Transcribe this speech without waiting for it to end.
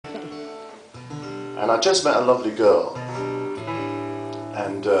And I just met a lovely girl,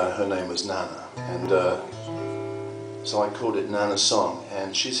 and her name was Nanna, and so I called it Nanna's Song,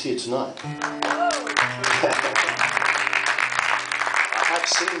 and she's here tonight. I have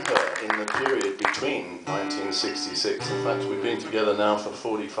seen her in the period between 1966, in fact we've been together now for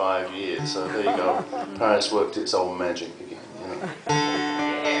 45 years, so there you go, Paris worked its old magic again, you know.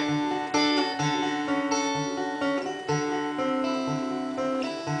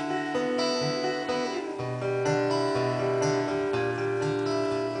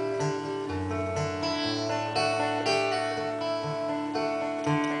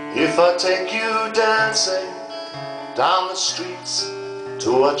 If I take you dancing down the streets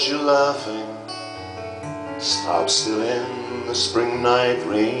to watch you laughing, stop still in the spring night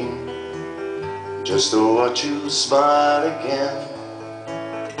rain, just to watch you smile again.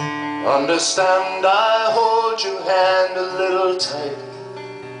 Understand I hold your hand a little tight,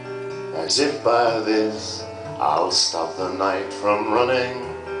 as if by this I'll stop the night from running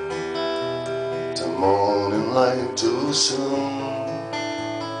to morning light too soon.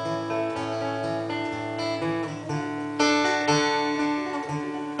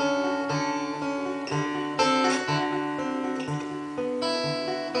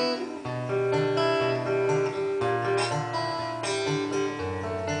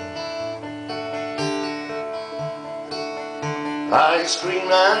 Ice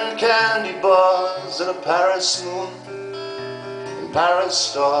cream and candy bars in a Paris moon, in Paris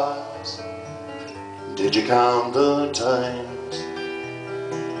stars. Did you count the times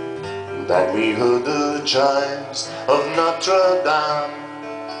that we heard the chimes of Notre Dame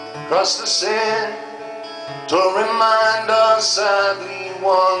across the Seine to remind us sadly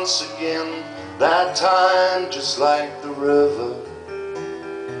once again that time, just like the river,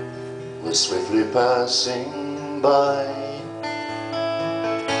 was swiftly passing by?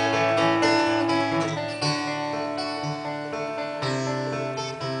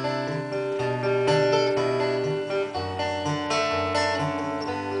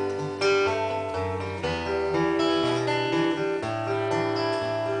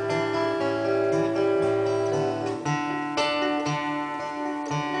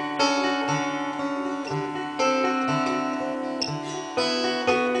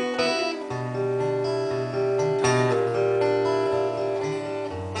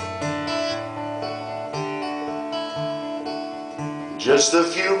 Just a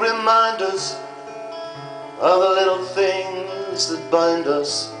few reminders of the little things that bind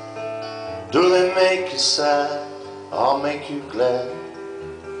us. Do they make you sad or make you glad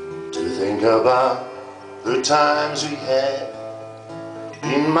to think about the times we had?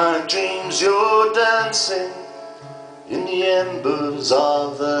 In my dreams you're dancing in the embers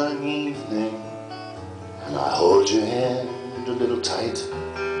of an evening, and I hold your hand a little tight,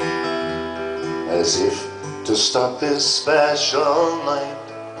 as if to stop this special night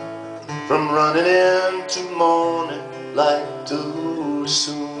from running into morning light too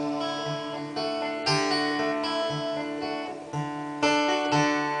soon.